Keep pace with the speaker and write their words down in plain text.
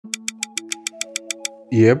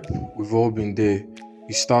Yep, we've all been there.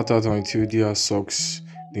 You start out on a 2D sucks,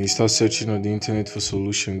 then you start searching on the internet for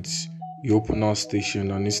solutions. You open our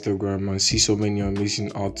station on Instagram and see so many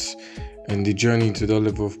amazing arts, and the journey to that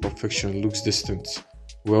level of perfection looks distant.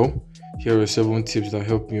 Well, here are 7 tips that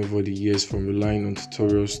helped me over the years from relying on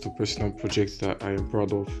tutorials to personal projects that I am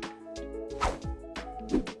proud of.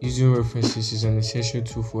 Using references is an essential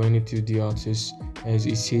tool for any 2D artist as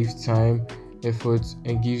it saves time, effort,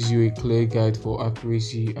 and gives you a clear guide for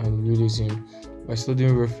accuracy and realism. By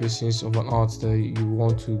studying references of an art that you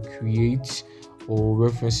want to create or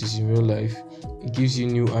references in real life, it gives you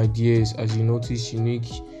new ideas as you notice unique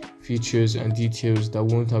features and details that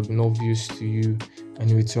won't have been obvious to you,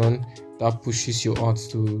 and in return, that pushes your art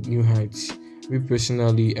to new heights. Me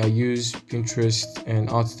personally, I use Pinterest and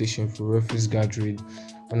ArtStation for reference gathering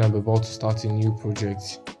when I'm about to start a new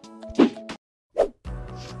project.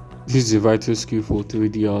 This is a vital skill for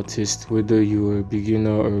 3D artists, whether you're a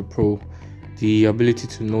beginner or a pro. The ability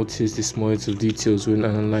to notice the smallest of details when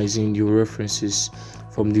analyzing your references,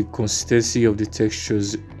 from the consistency of the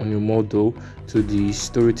textures on your model to the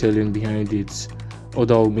storytelling behind it, all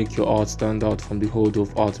that will make your art stand out from the horde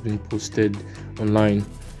of art being posted online.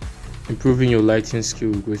 Improving your lighting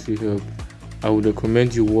skill will greatly help. I would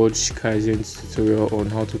recommend you watch Kaizen's tutorial on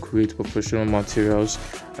how to create professional materials,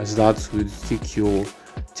 as that will take your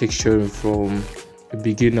texturing from a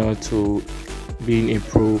beginner to being a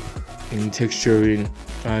pro in texturing.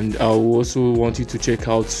 And I also want you to check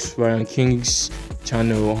out Ryan King's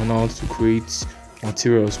channel on how to create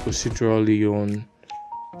materials procedurally on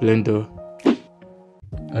Blender.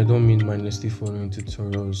 I don't mean mindlessly following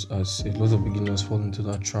tutorials, as a lot of beginners fall into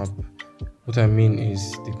that trap. What I mean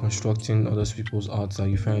is deconstructing other people's art that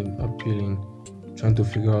you find appealing, trying to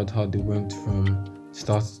figure out how they went from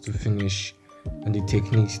start to finish and the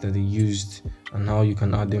techniques that they used and how you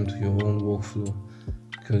can add them to your own workflow.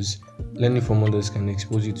 Because learning from others can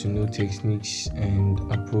expose you to new techniques and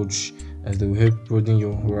approach, as they will help broaden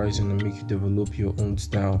your horizon and make you develop your own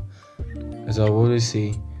style. As I always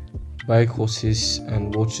say, buy courses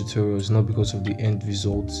and watch tutorials not because of the end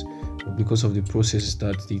results, but because of the process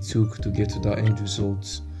that they took to get to that end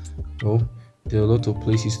result. Well, there are a lot of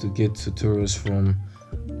places to get tutorials from,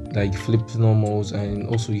 like Flippednormals, and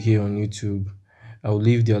also here on YouTube. I'll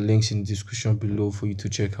leave their links in the description below for you to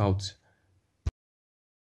check out.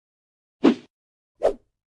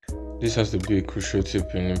 This has to be a crucial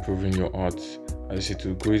tip in improving your art, as it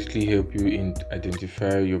will greatly help you in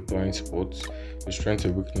identify your blind spots, your strengths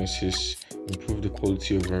and weaknesses, improve the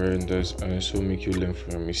quality of your renders, and also make you learn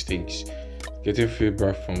from your mistakes. Getting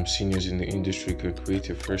feedback from seniors in the industry can create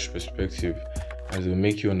a fresh perspective, as it will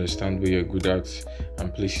make you understand where you're good at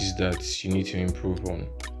and places that you need to improve on.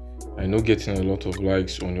 I know getting a lot of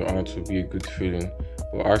likes on your art will be a good feeling,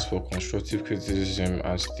 but ask for constructive criticism,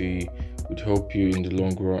 as they would help you in the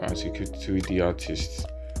long run as a 3D artist.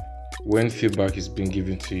 When feedback is being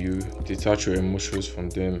given to you, detach your emotions from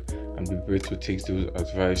them and be prepared to take those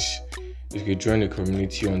advice. You can join a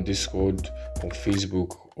community on Discord, on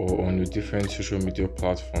Facebook, or on your different social media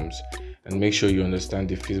platforms, and make sure you understand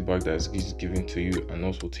the feedback that is given to you and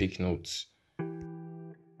also take notes.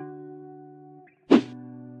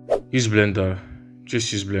 Use Blender.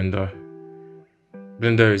 Just use Blender.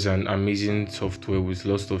 Blender is an amazing software with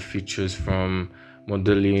lots of features, from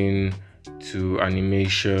modeling to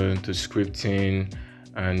animation to scripting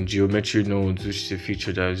and geometry nodes, which is a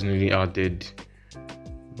feature that is newly added.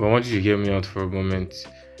 But I want you to hear me out for a moment.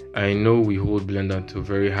 I know we hold Blender to a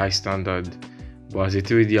very high standard, but as a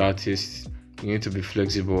 3D artist, you need to be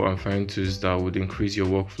flexible and find tools that would increase your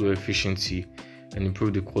workflow efficiency and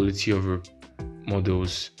improve the quality of your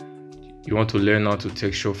models. You want to learn how to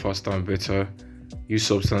texture faster and better, use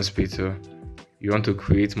substance better. You want to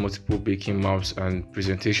create multiple baking maps and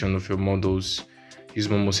presentation of your models, use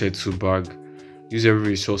Momo's to bag. Use every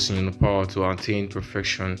resource in your power to attain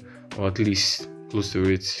perfection, or at least close to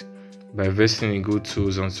it. By investing in good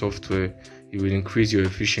tools and software, you will increase your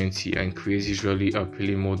efficiency and create visually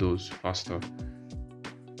appealing models faster.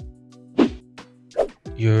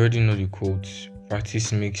 You already know the quote,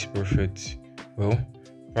 practice makes perfect. Well,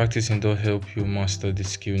 practicing does help you master the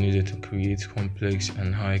skill needed to create complex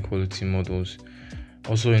and high quality models.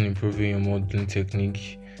 Also, in improving your modeling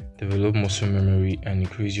technique, develop muscle memory and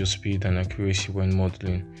increase your speed and accuracy when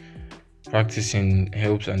modeling. Practicing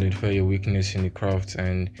helps identify your weakness in the craft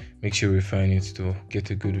and makes you refine it to get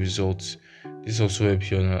a good result. This also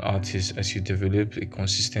helps you as an artist, as you develop a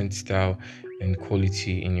consistent style and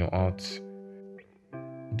quality in your art.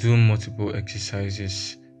 Do multiple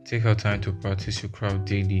exercises. Take out time to practice your craft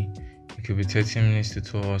daily. It could be 30 minutes to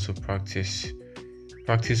 2 hours of practice.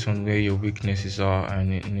 Practice on where your weaknesses are,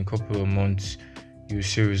 and in a couple of months, you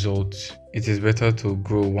see results. It is better to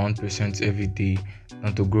grow 1% every day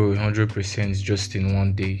than to grow 100% just in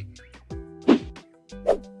one day.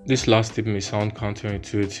 This last tip may sound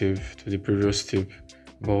counterintuitive to the previous tip,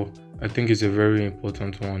 but I think it's a very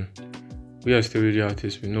important one. We as 3D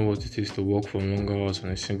artists, we know what it is to work for long hours on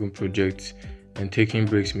a single project, and taking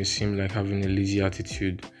breaks may seem like having a lazy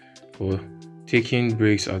attitude. But taking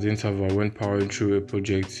breaks at interval when powering through a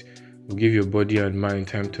project will give your body and mind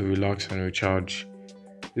time to relax and recharge.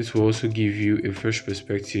 This will also give you a fresh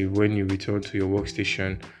perspective when you return to your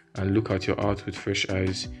workstation and look at your art with fresh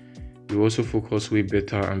eyes. You also focus way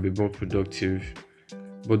better and be more productive.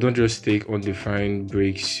 But don't just take undefined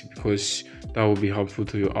breaks, because that will be harmful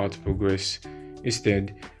to your art progress.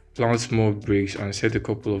 Instead, plan small breaks and set a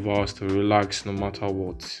couple of hours to relax no matter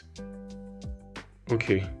what.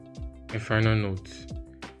 Okay, a final note.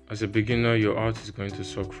 As a beginner, your art is going to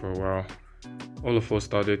suck for a while. All of us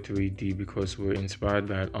started 3D because we were inspired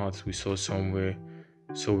by an art we saw somewhere,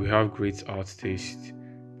 so we have great art taste.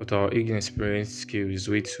 But our inexperienced skill is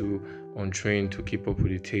way too untrained to keep up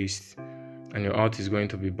with the taste, and your art is going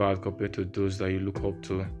to be bad compared to those that you look up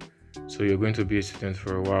to. So you're going to be a student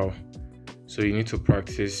for a while. So you need to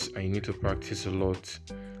practice, and you need to practice a lot.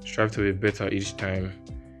 Strive to be better each time.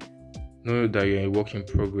 Know that you're a work in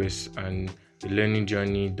progress and the learning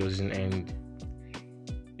journey doesn't end.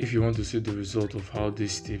 If you want to see the result of how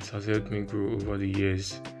these tips has helped me grow over the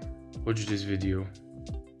years, watch this video.